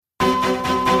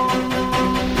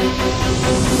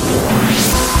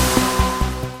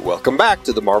Welcome back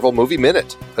to the Marvel Movie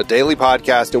Minute, a daily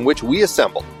podcast in which we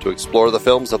assemble to explore the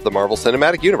films of the Marvel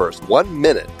Cinematic Universe 1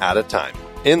 minute at a time.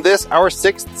 In this, our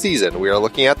 6th season, we are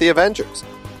looking at the Avengers.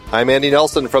 I'm Andy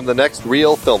Nelson from the Next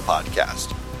Reel Film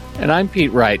Podcast. And I'm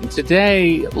Pete Wright, and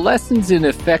today, lessons in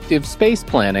effective space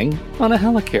planning on a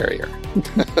helicarrier.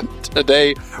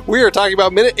 Today, we are talking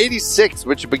about minute 86,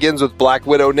 which begins with Black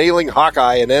Widow nailing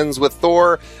Hawkeye and ends with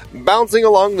Thor bouncing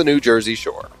along the New Jersey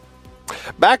shore.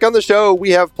 Back on the show,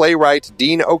 we have playwright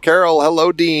Dean O'Carroll.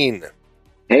 Hello, Dean.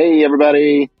 Hey,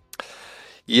 everybody.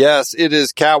 Yes, it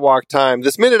is catwalk time.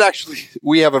 This minute, actually,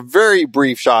 we have a very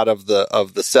brief shot of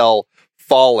the cell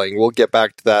falling. We'll get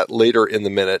back to that later in the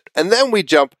minute. And then we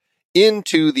jump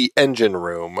into the engine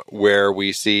room where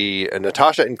we see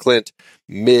Natasha and Clint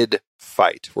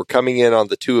mid-fight. We're coming in on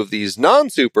the two of these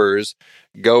non-supers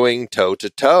going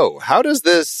toe-to-toe. How does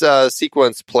this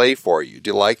sequence play for you? Do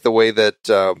you like the way that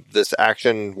this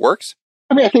action works?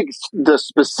 I mean, I think the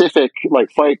specific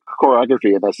fight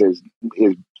choreography in this is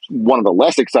one of the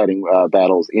less exciting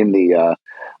battles in the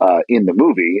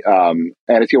movie, and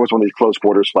it's always one of these close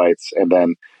quarters fights. And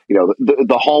then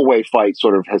the hallway fight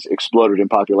sort of has exploded in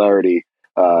popularity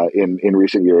in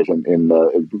recent years, and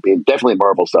in definitely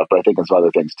Marvel stuff, but I think in some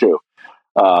other things too.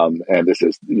 And this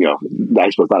is I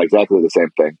suppose not exactly the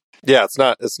same thing. Yeah,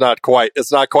 it's not quite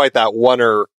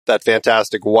that that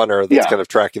fantastic oneer that's kind of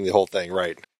tracking the whole thing,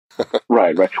 right?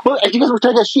 Right. Well, I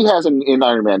guess she has in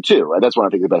Iron Man 2. That's one I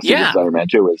think the best thing in Iron Man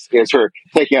 2 is her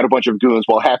taking out a bunch of goons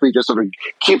while Happy just sort of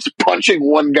keeps punching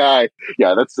one guy.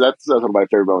 Yeah, that's one of my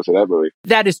favorite moments of that movie.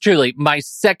 That is truly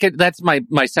that's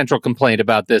my central complaint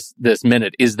about this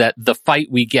minute, is that the fight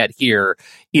we get here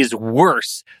is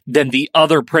worse than the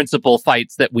other principal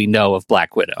fights that we know of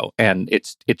Black Widow. And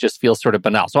it just feels sort of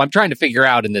banal. So I'm trying to figure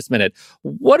out in this minute,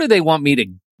 what do they want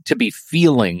me to be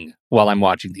feeling while I'm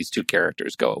watching these two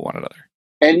characters go at one another?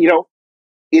 And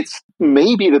it's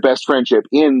maybe the best friendship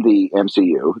in the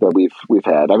MCU that we've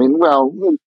had. I mean, well,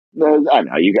 I don't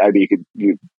know. You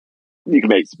can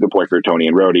make the point for Tony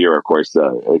and Rhodey, or of course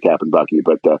Cap and Bucky,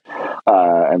 but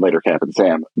and later Cap and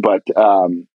Sam. But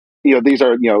these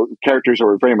are characters who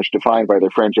are very much defined by their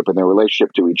friendship and their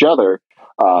relationship to each other.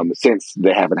 Since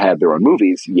they haven't had their own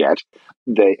movies yet,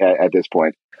 at this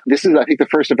point. This is, I think, the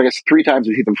first of, 3 times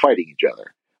we see them fighting each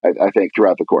other, I think,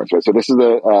 throughout the course. Right? So this is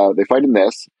they fight in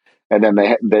this, and then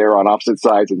they're on opposite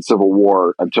sides in Civil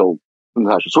War until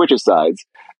Natasha switches sides.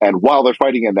 And while they're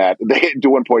fighting in that, to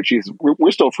one point, we're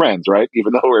still friends, right?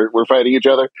 Even though we're fighting each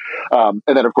other. And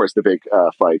then, of course, the big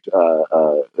fight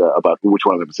about which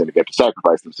one of them is going to get to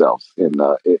sacrifice themselves in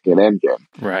Endgame.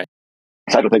 Right.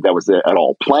 So I don't think that was at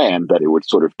all planned, that it would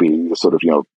sort of be a sort of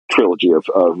trilogy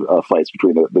of fights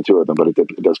between the two of them, but it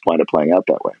does wind up playing out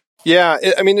that way. Yeah,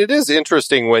 it is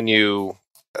interesting when you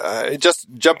just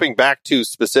jumping back to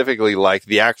specifically like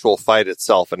the actual fight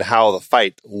itself and how the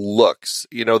fight looks.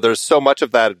 There's so much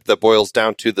of that boils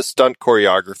down to the stunt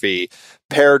choreography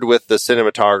paired with the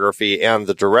cinematography and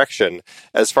the direction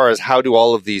as far as how do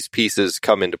all of these pieces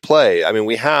come into play. I mean,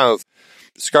 we have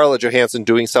Scarlett Johansson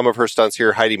doing some of her stunts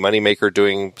here, Heidi Moneymaker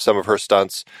doing some of her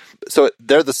stunts. So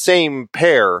they're the same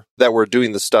pair that were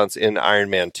doing the stunts in Iron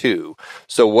Man 2.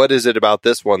 So what is it about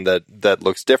this one that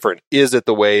looks different? Is it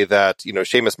the way that,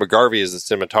 Seamus McGarvey is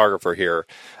the cinematographer here?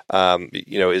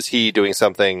 Is he doing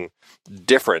something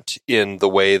different in the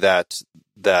way that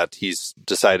he's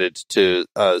decided to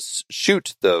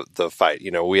shoot the fight?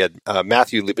 We had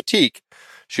Matthew Libatique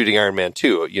shooting Iron Man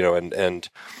 2, and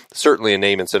certainly a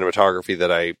name in cinematography that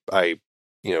I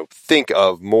think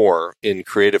of more in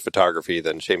creative photography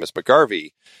than Seamus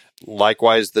McGarvey.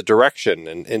 Likewise, the direction.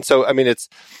 And so,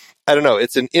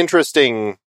 it's an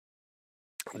interesting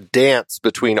dance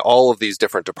between all of these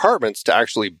different departments to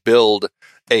actually build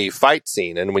a fight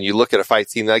scene. And when you look at a fight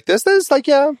scene like this, it's like,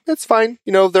 yeah, it's fine.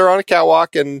 They're on a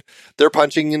catwalk and they're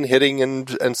punching and hitting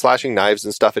and slashing knives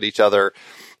and stuff at each other.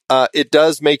 It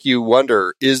does make you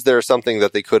wonder, is there something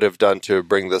that they could have done to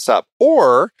bring this up?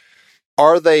 Or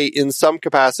are they in some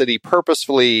capacity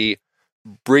purposefully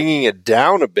bringing it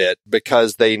down a bit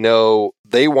because they know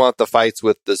they want the fights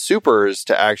with the supers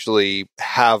to actually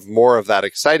have more of that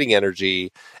exciting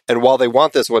energy? And while they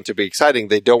want this one to be exciting,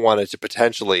 they don't want it to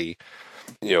potentially,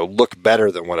 look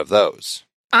better than one of those.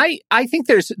 I think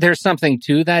there's something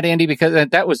to that, Andy, because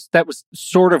that was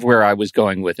sort of where I was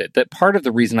going with it. That part of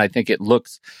the reason I think it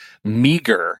looks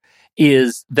meager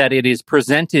is that it is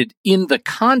presented in the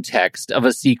context of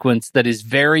a sequence that is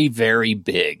very, very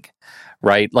big,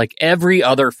 right? Like every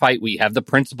other fight, we have the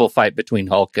principal fight between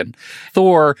Hulk and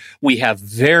Thor. We have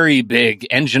very big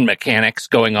engine mechanics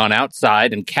going on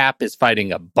outside, and Cap is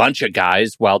fighting a bunch of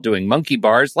guys while doing monkey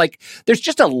bars. Like there's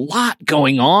just a lot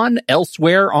going on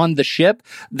elsewhere on the ship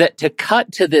that to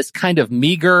cut to this kind of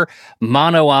meager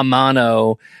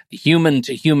mano-a-mano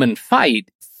human-to-human fight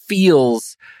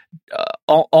feels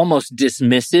almost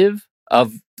dismissive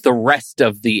of the rest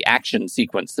of the action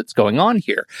sequence that's going on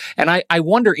here. And I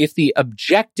wonder if the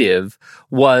objective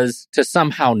was to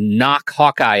somehow knock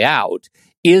Hawkeye out.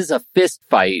 Is a fist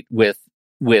fight with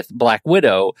Black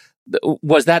Widow,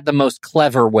 was that the most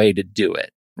clever way to do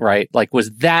it, right? Like,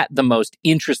 was that the most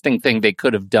interesting thing they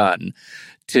could have done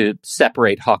to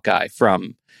separate Hawkeye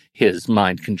from his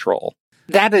mind control?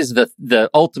 That is the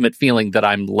ultimate feeling that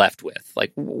I'm left with.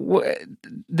 Like,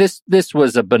 this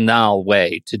was a banal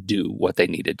way to do what they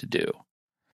needed to do.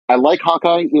 I like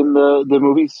Hawkeye in the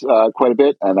movies quite a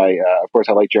bit, and of course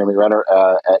I like Jeremy Renner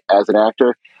as an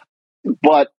actor.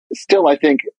 But still, I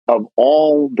think of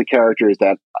all the characters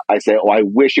that I say, oh, I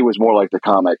wish it was more like the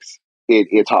comics.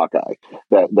 It's Hawkeye.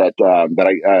 For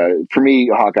me,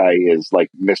 Hawkeye is like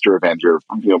Mr. Avenger.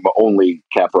 Only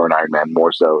Capra and Iron Man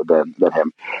more so than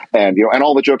him. And and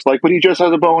all the jokes like, but he just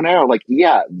has a bow and arrow. Like,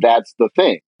 yeah, that's the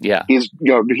thing. Yeah, he's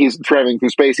traveling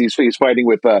through space. He's fighting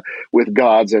with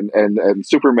gods and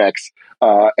super mechs,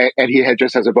 and he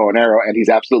just has a bow and arrow, and he's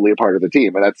absolutely a part of the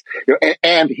team. And that's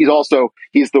and he's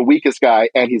the weakest guy,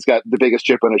 and he's got the biggest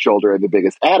chip on his shoulder and the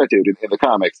biggest attitude in the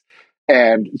comics.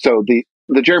 And so the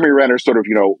Jeremy Renner sort of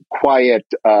quiet,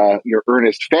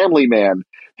 earnest family man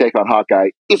take on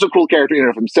Hawkeye is a cool character in and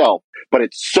of himself, but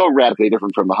it's so radically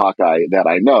different from the Hawkeye that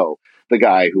I know. The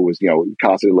guy who was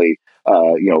constantly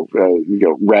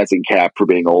razzing Cap for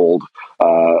being old,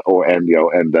 and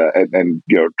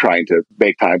trying to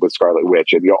make time with Scarlet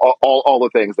Witch, and all the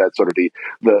things that sort of the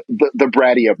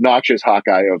bratty, obnoxious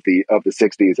Hawkeye of the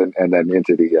 60s and then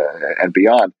into the and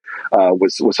beyond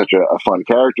was such a fun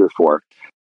character for.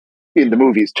 In the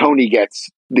movies, Tony gets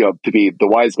to be the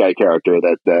wise guy character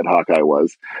that Hawkeye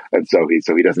was, and so he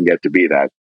doesn't get to be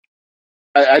that.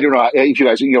 I don't know if you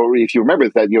guys, if you remember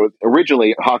that,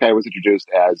 originally Hawkeye was introduced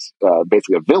as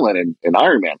basically a villain in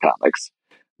Iron Man comics.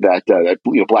 That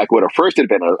Black Widow first had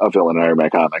been a villain in Iron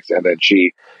Man comics, and then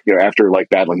she, after like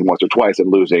battling him once or twice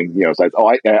and losing, it's like, oh,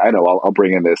 I know, I'll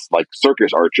bring in this like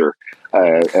circus archer,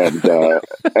 and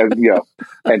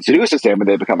seduces him, and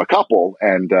they become a couple,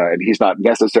 and he's not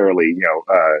necessarily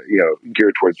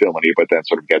geared towards villainy, but then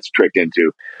sort of gets tricked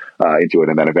into it,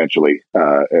 and then eventually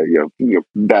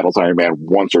battles Iron Man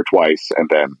once or twice, and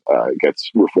then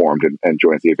gets reformed and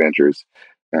joins the Avengers.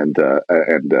 And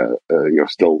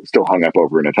still hung up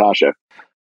over Natasha,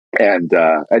 and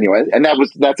anyway, and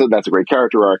that's a great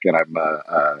character arc, and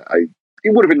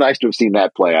it would have been nice to have seen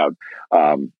that play out,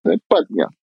 but yeah.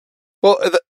 Well,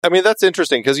 that's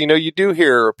interesting because you do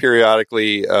hear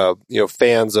periodically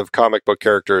fans of comic book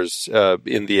characters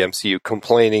in the MCU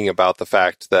complaining about the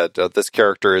fact that this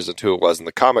character isn't who it was in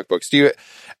the comic books.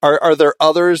 Are there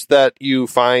others that you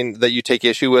find that you take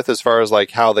issue with as far as like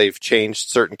how they've changed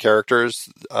certain characters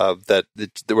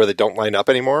where they don't line up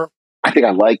anymore? I think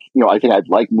I'd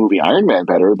like movie Iron Man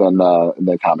better than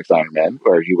the comics Iron Man,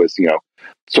 where he was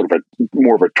sort of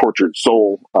more of a tortured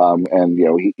soul, and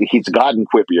he's gotten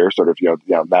quippier, sort of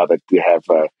now that you have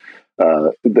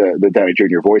the Downey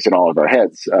Jr. voice in all of our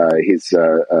heads. He's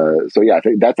so yeah, I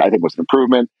think was an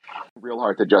improvement. Real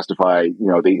hard to justify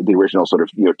the original sort of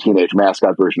teenage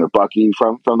mascot version of Bucky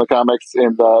from the comics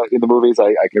in the movies.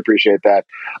 I can appreciate that,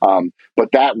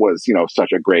 but that was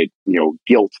such a great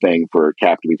guilt thing for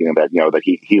Cap to be doing that. That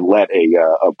he let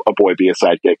a boy be a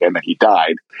sidekick and then he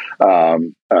died,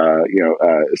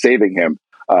 saving him.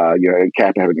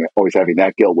 Cap always having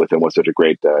that guilt with him was such a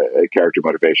great character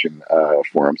motivation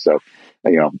for him. So,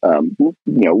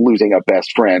 losing a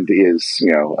best friend is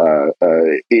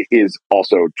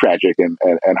also tragic and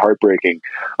heartbreaking.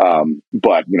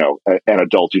 But an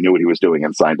adult who knew what he was doing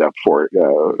and signed up for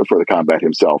the combat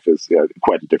himself is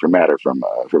quite a different matter from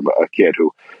a kid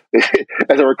who,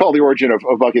 as I recall, the origin of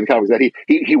Bucky in the comics, that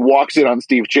he walks in on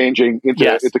Steve changing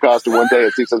into costume one day,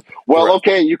 and Steve says, "Well, right.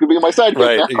 Okay, you can be my sidekick."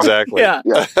 Right, now. Exactly. Yeah.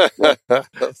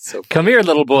 So come here,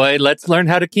 little boy. Let's learn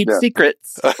how to keep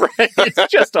secrets. Right?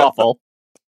 It's just awful.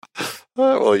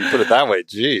 Well, you put it that way.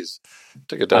 Geez,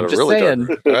 took it down a really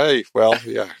dark. Right. Well,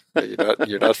 yeah,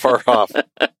 you're not far off.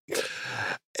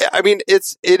 I mean,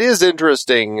 it is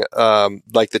interesting,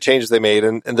 like the changes they made,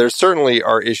 and there certainly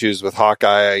are issues with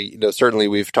Hawkeye. Certainly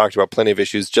we've talked about plenty of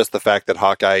issues. Just the fact that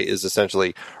Hawkeye is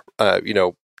essentially,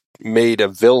 made a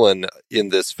villain in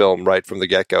this film right from the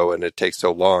get-go, and it takes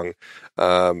so long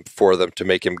for them to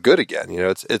make him good again.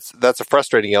 That's a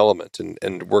frustrating element,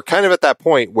 and we're kind of at that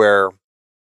point where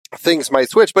things might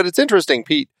switch. But it's interesting,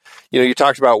 Pete. You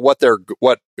talked about what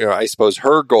I suppose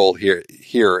her goal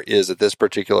here is at this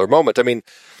particular moment. I mean,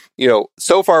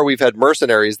 so far we've had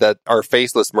mercenaries that are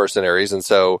faceless mercenaries, and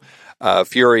so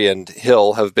Fury and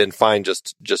Hill have been fine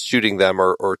just shooting them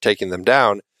or taking them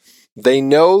down. They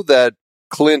know that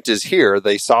Clint is here.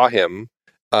 They saw him,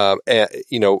 up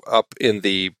in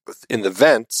the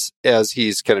vents as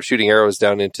he's kind of shooting arrows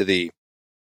down into the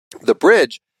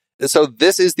bridge. So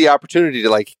this is the opportunity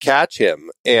to catch him.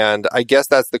 And I guess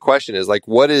that's the question: is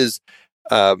what is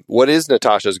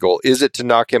Natasha's goal? Is it to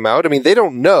knock him out? I mean, they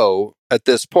don't know at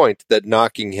this point that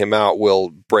knocking him out will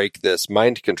break this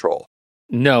mind control.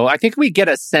 No, I think we get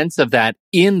a sense of that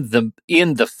in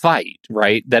the fight,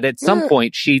 right? That at some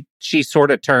point she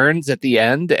sort of turns at the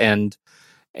end, and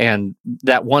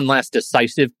that one last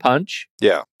decisive punch,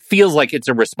 feels like it's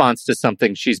a response to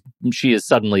something she is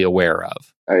suddenly aware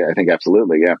of. I think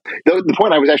absolutely, yeah. The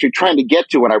point I was actually trying to get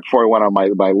to before I went on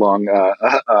my long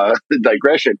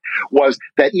digression was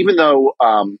that even though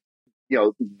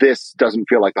this doesn't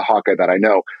feel like the Hawkeye that I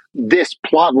know, this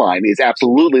plot line is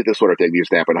absolutely the sort of thing you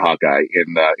stamp in Hawkeye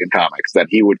in comics, that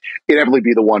he would inevitably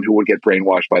be the one who would get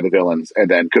brainwashed by the villains and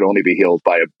then could only be healed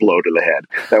by a blow to the head.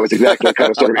 That was exactly the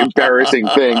kind of sort of embarrassing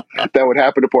thing that would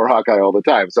happen to poor Hawkeye all the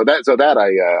time. So that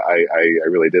I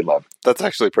really did love. That's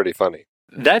actually pretty funny.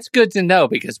 That's good to know,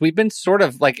 because we've been sort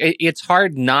of it's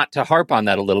hard not to harp on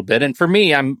that a little bit. And for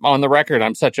me, I'm on the record,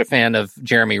 I'm such a fan of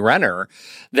Jeremy Renner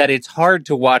that it's hard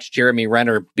to watch Jeremy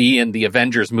Renner be in the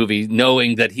Avengers movie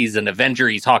knowing that he's an Avenger,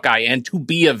 he's Hawkeye, and to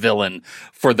be a villain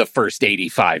for the first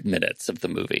 85 minutes of the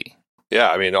movie. Yeah,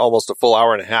 I mean, almost a full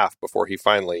hour and a half before he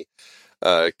finally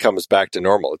comes back to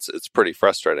normal. It's pretty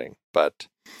frustrating. But,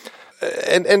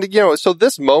 so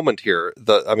this moment here,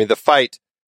 the fight,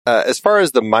 as far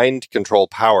as the mind control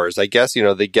powers, I guess,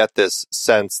 they get this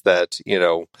sense that,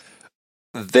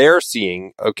 they're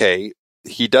seeing, okay,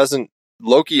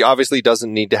 Loki obviously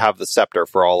doesn't need to have the scepter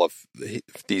for all of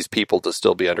these people to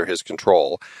still be under his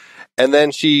control. And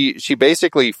then she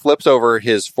basically flips over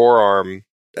his forearm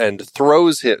and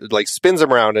throws him, spins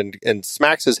him around and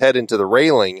smacks his head into the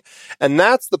railing. And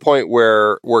that's the point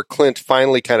where Clint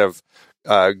finally kind of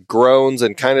groans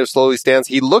and kind of slowly stands.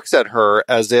 He looks at her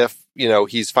as if,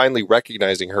 he's finally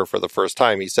recognizing her for the first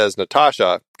time. He says,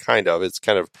 Natasha, it's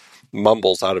kind of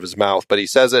mumbles out of his mouth, but he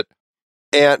says it.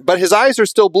 But his eyes are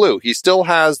still blue. He still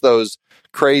has those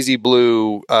crazy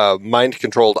blue,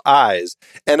 mind-controlled eyes.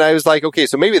 And I was like, okay,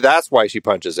 so maybe that's why she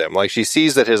punches him. She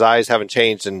sees that his eyes haven't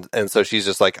changed, and so she's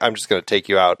just like, I'm just going to take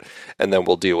you out, and then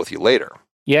we'll deal with you later.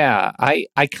 Yeah,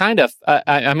 I kind of,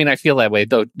 I feel that way,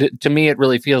 though. To me, it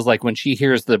really feels like when she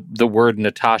hears the word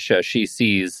Natasha, she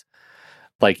sees,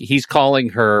 he's calling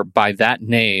her by that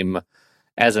name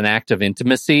as an act of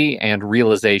intimacy and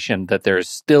realization that there's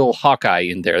still Hawkeye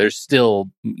in there. There's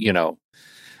still,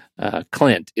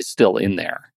 Clint is still in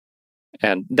there.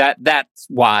 And that's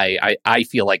why I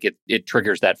feel like it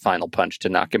triggers that final punch to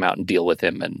knock him out and deal with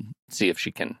him and see if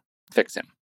she can fix him.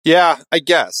 Yeah, I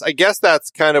guess that's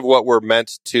kind of what we're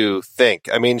meant to think.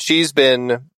 I mean, she's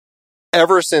been,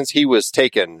 ever since he was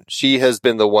taken, she has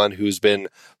been the one who's been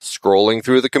scrolling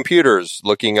through the computers,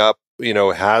 looking up,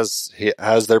 has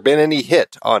there been any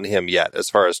hit on him yet,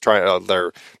 as far as trying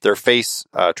their face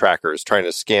trackers, trying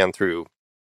to scan through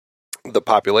the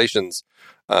population's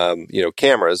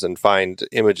cameras and find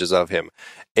images of him.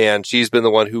 And she's been the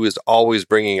one who is always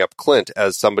bringing up Clint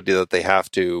as somebody that they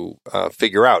have to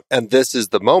figure out. And this is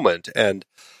the moment. And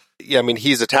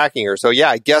he's attacking her. So yeah,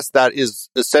 I guess that is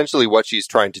essentially what she's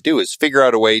trying to do, is figure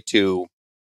out a way to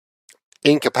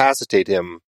incapacitate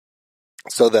him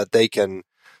so that they can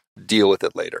deal with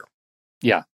it later.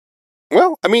 Yeah.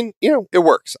 Well, it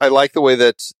works. I like the way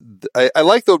that I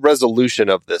like the resolution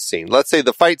of this scene. Let's say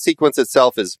the fight sequence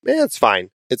itself is, it's fine.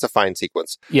 It's a fine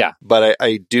sequence. Yeah. But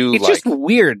I do it's just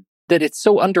weird that it's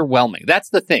so underwhelming. That's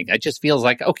the thing. It just feels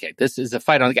like, okay, this is a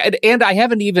fight on the guy. And I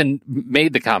haven't even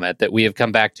made the comment that we have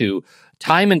come back to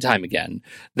time and time again,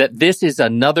 that this is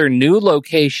another new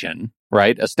location,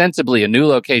 right? Ostensibly a new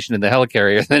location in the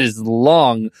helicarrier that is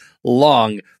long,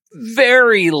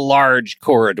 very large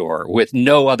corridor with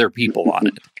no other people on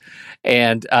it.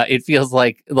 And it feels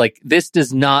like this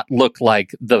does not look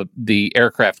like the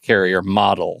aircraft carrier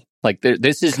model.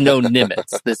 This is no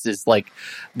Nimitz. This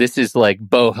is like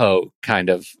boho kind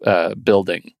of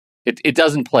building. It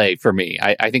doesn't play for me.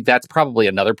 I think that's probably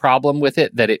another problem with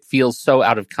it, that it feels so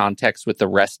out of context with the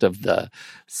rest of the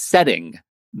setting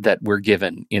that we're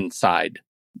given inside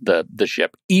the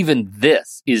ship. Even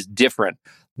this is different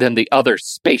than the other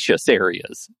spacious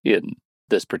areas in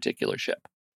this particular ship.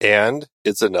 And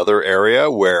it's another area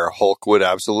where Hulk would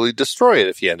absolutely destroy it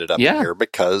if he ended up in here,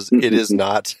 because it is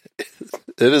not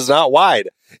wide.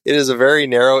 It is a very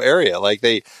narrow area. Like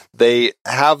they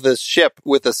have this ship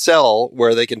with a cell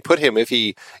where they can put him if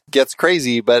he gets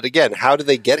crazy. But again, how do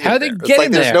they get him there? It's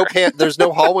like there's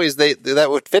no hallways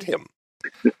that would fit him.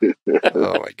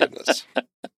 Oh my goodness.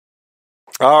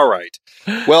 All right.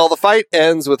 Well, the fight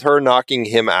ends with her knocking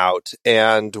him out,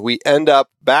 and we end up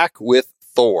back with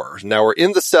Thor. Now we're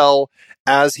in the cell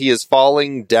as he is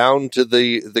falling down to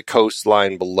the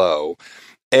coastline below.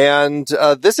 And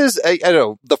this is, I don't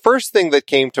know, the first thing that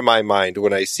came to my mind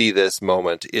when I see this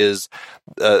moment is,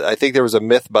 I think there was a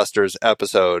Mythbusters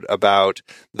episode about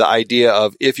the idea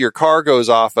of if your car goes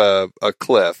off a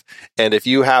cliff, and if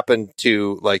you happen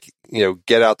to,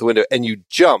 get out the window and you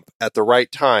jump at the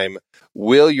right time,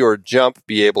 will your jump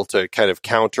be able to kind of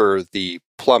counter the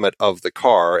plummet of the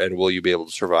car, and will you be able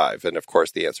to survive? And of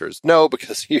course the answer is no,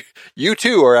 because you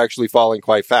too are actually falling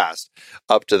quite fast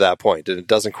up to that point, and it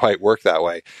doesn't quite work that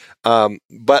way.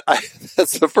 But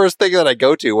that's the first thing that I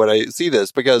go to when I see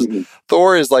this, because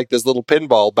Thor is like this little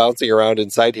pinball bouncing around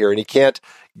inside here, and he can't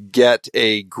get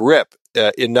a grip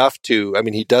enough to,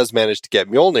 he does manage to get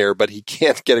Mjolnir, but he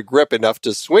can't get a grip enough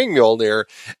to swing Mjolnir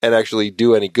and actually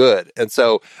do any good. And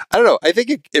so, I don't know, I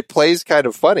think it plays kind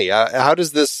of funny. How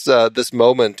does this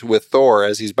moment with Thor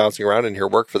as he's bouncing around in here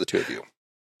work for the two of you?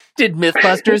 Did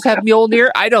Mythbusters have Mjolnir?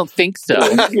 I don't think so.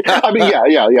 Yeah.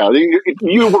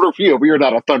 You were a few, but you're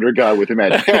not a thunder god with a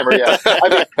magic hammer. Yeah.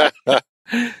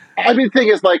 The thing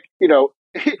is,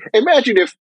 imagine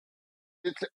if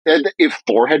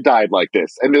Thor had died like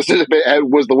this, and this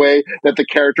was the way that the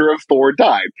character of Thor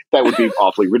died, that would be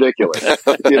awfully ridiculous.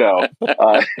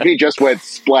 He just went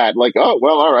splat, like, oh,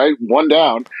 well, all right, one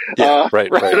down. Yeah,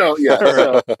 right.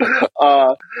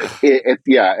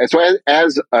 So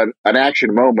as an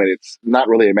action moment, it's not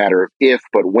really a matter of if,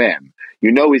 but when.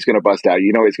 You know he's going to bust out.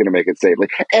 You know he's going to make it safely.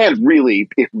 And really,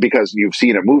 because you've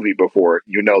seen a movie before,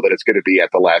 you know that it's going to be at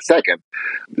the last second.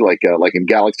 Like in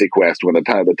Galaxy Quest, when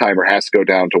the timer has to go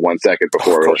down to 1 second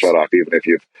before it'll shut off, even if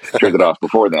you've turned it off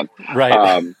before then. Right.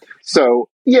 I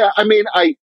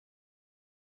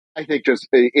think just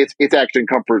it's action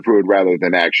comfort food rather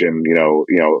than action,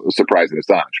 surprise and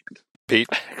astonishment. Pete?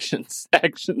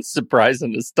 Action, surprise,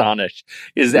 and astonish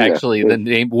is actually the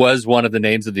name, was one of the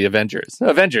names of the Avengers.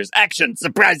 Avengers, action,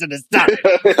 surprise, and astonish.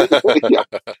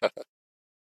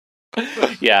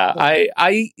 Yeah,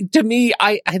 I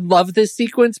love this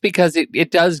sequence because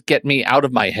it does get me out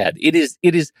of my head. It is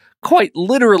quite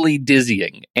literally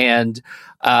dizzying, and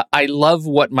I love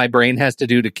what my brain has to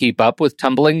do to keep up with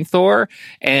tumbling Thor,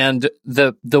 and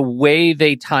the way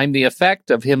they time the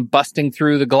effect of him busting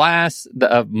through the glass,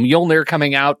 the Mjolnir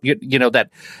coming out, that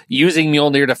using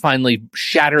Mjolnir to finally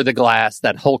shatter the glass,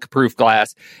 that Hulk-proof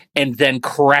glass, and then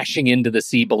crashing into the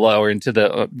sea below, or into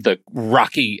the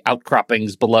rocky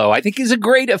outcroppings below, I think is a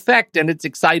great effect, and it's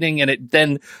exciting, and it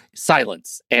then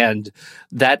silence, and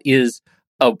that is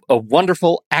a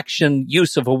wonderful action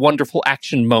use of a wonderful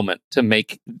action moment to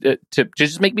make to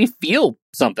just make me feel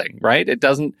something, right? It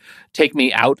doesn't take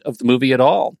me out of the movie at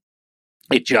all.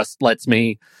 It just lets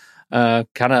me kind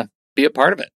of be a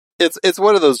part of it. It's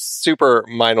one of those super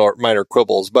minor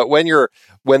quibbles, but when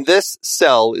this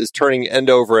cell is turning end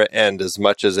over end as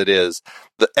much as it is,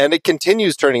 and it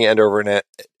continues turning end over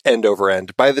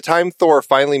end, by the time Thor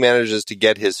finally manages to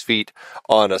get his feet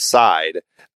on a side,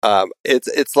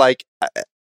 it's like,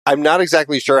 I'm not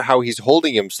exactly sure how he's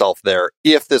holding himself there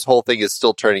if this whole thing is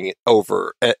still turning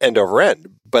over end over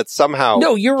end, but somehow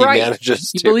you're he right.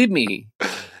 Manages you to. Believe me.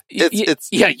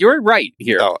 You're right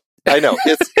here. No, I know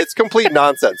it's complete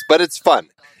nonsense, but it's fun.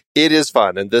 It is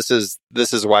fun, and this is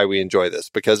why we enjoy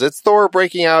this, because it's Thor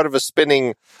breaking out of a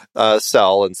spinning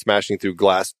cell and smashing through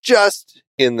glass just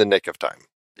in the nick of time.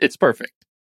 It's perfect.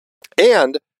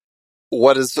 And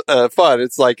what is fun?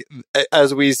 It's like,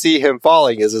 as we see him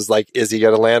falling, is he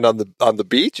going to land on the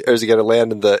beach, or is he going to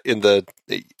land in the?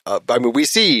 We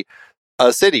see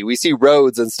a city, we see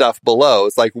roads and stuff below.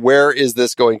 It's like, where is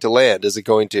this going to land? Is it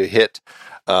going to hit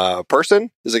a person?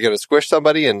 Is it going to squish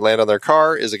somebody and land on their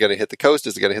car? Is it going to hit the coast?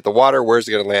 Is it going to hit the water? Where is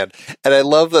it going to land? And I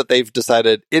love that they've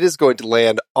decided it is going to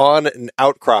land on an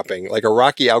outcropping, like a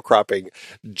rocky outcropping,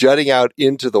 jutting out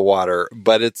into the water,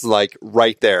 but it's like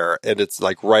right there, and it's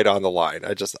like right on the line.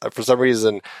 For some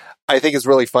reason, I think it's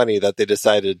really funny that they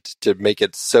decided to make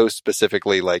it so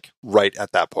specifically like right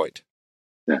at that point.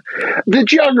 Yeah. The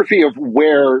geography of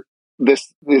where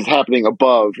this is happening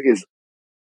above is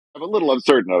I'm a little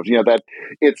uncertain of, that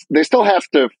they still have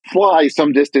to fly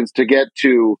some distance to get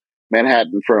to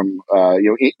Manhattan from,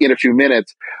 in a few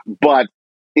minutes, but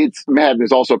Manhattan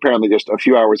is also apparently just a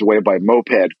few hours away by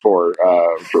moped for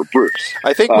Bruce.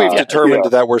 I think we've determined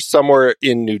that we're somewhere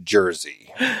in New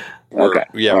Jersey. We're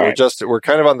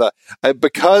kind of on the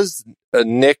because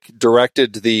Nick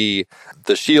directed the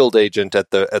shield agent at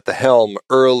the helm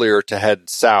earlier to head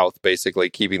south, basically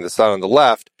keeping the sun on the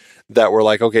left. That we're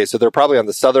like, okay, so they're probably on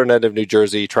the southern end of New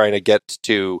Jersey, trying to get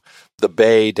to the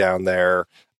bay down there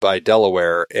by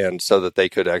Delaware, and so that they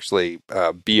could actually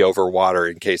be over water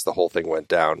in case the whole thing went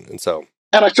down.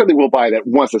 And I certainly will buy that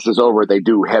once this is over, they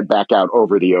do head back out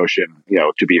over the ocean,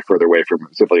 to be further away from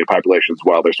civilian populations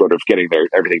while they're sort of getting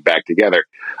everything back together.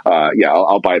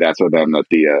 I'll buy that. So then that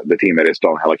the team that is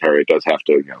still in helicarrier does have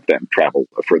to, then travel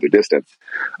a further distance.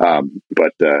 The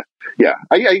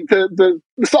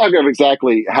saga of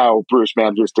exactly how Bruce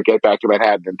manages to get back to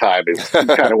Manhattan in time is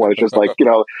kind of one that's just like,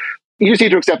 you just need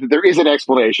to accept that there is an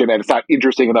explanation, and it's not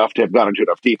interesting enough to have gone into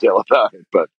enough detail about it.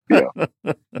 But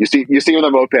you see on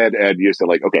the moped, and you say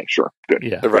like, okay, sure, good.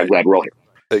 Yeah, right. I'm glad we're all here.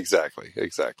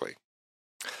 Exactly.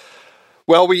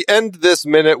 Well, we end this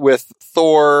minute with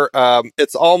Thor.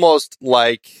 It's almost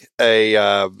like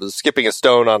a skipping a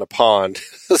stone on a pond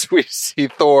as we see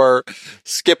Thor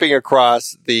skipping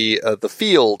across the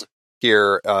field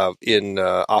here in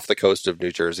off the coast of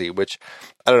New Jersey, which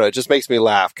I don't know, it just makes me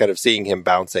laugh, kind of seeing him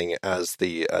bouncing as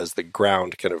the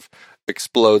ground kind of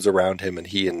explodes around him, and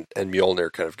he and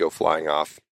Mjolnir kind of go flying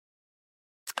off.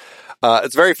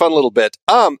 It's a very fun little bit.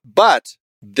 But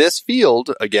this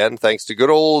field, again, thanks to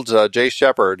good old Jay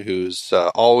Shepard, who's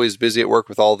always busy at work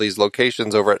with all these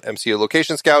locations over at MCU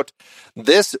Location Scout,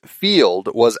 this field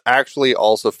was actually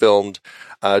also filmed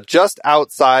just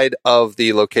outside of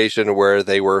the location where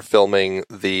they were filming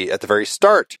at the very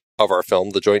start of our film,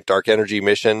 the Joint Dark Energy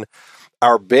mission.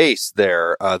 Our base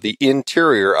there, the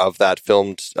interior of that,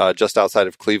 filmed just outside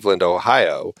of Cleveland,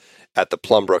 Ohio, at the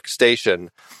Plumbrook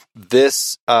Station.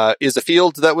 This is a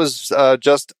field that was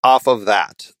just off of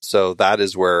that. So that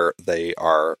is where they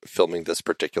are filming this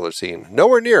particular scene.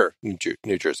 Nowhere near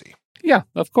New Jersey. Yeah,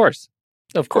 of course.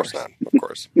 Of course not. Of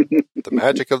course. The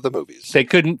magic of the movies. They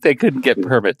couldn't get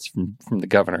permits from the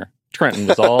governor. Trenton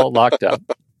was all locked up.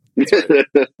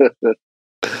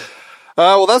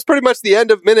 Well, that's pretty much the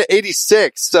end of minute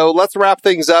 86. So let's wrap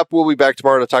things up. We'll be back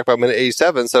tomorrow to talk about minute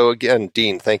 87. So again,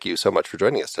 Dean, thank you so much for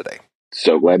joining us today.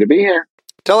 So glad to be here.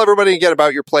 Tell everybody again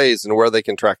about your plays and where they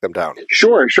can track them down.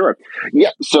 Sure.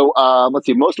 Yeah, so let's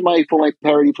see. Most of my full-length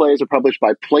parody plays are published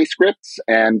by PlayScripts.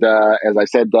 And as I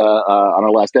said on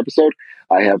our last episode,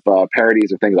 I have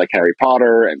parodies of things like Harry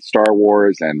Potter and Star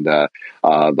Wars and the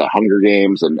Hunger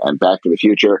Games and Back to the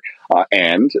Future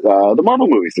and the Marvel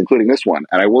movies, including this one.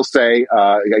 And I will say,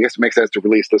 I guess it makes sense to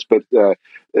release this, but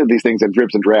these things in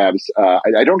dribs and drabs.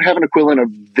 I don't have an equivalent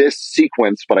of this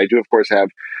sequence, but I do, of course, have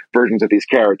versions of these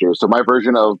characters. So my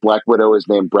version of Black Widow is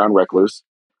named Brown Recluse.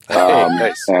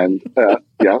 Nice. And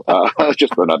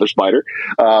just another spider.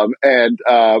 And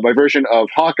my version of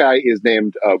Hawkeye is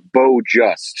named Bo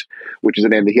Just, which is a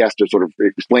name that he has to sort of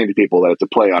explain to people that it's a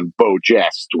play on Bo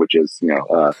Jest, which is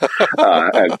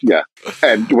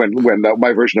And when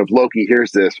my version of Loki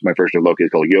hears this, my version of Loki is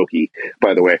called Yoki.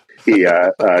 By the way, he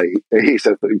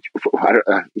says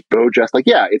Bo Just, like,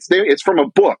 yeah, it's from a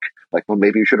book. Like, well,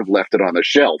 maybe you should have left it on the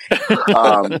shelf.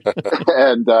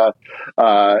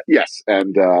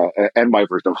 And my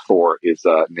version of Thor is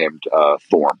named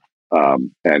Thorm.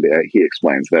 And he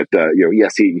explains that,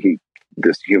 yes,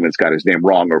 this human's got his name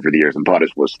wrong over the years and thought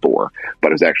it was Thor,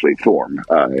 but it's actually Thorm.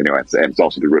 And it's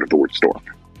also the root of the word storm.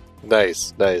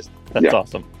 Nice. That's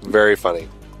awesome. Very funny.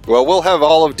 Well, we'll have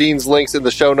all of Dean's links in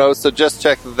the show notes, so just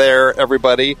check there,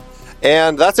 everybody.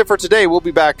 And that's it for today. We'll be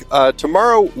back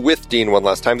tomorrow with Dean one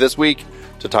last time this week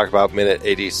to talk about minute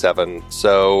 87.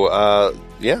 So,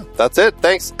 that's it.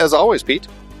 Thanks, as always, Pete.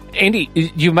 Andy,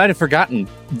 you might have forgotten,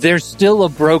 there's still a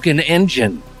broken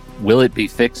engine. Will it be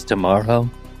fixed tomorrow?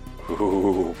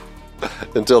 Ooh.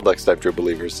 Until next time, true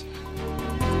believers.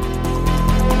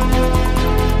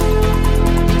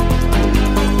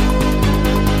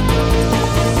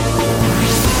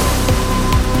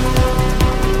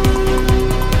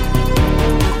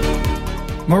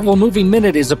 Marvel Movie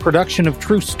Minute is a production of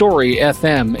True Story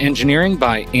FM, engineering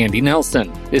by Andy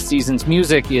Nelson. This season's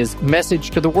music is Message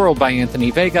to the World by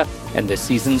Anthony Vega, and this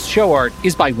season's show art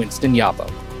is by Winston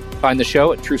Yabo. Find the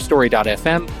show at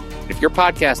truestory.fm. If your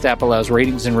podcast app allows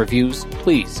ratings and reviews,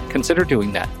 please consider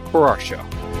doing that for our show.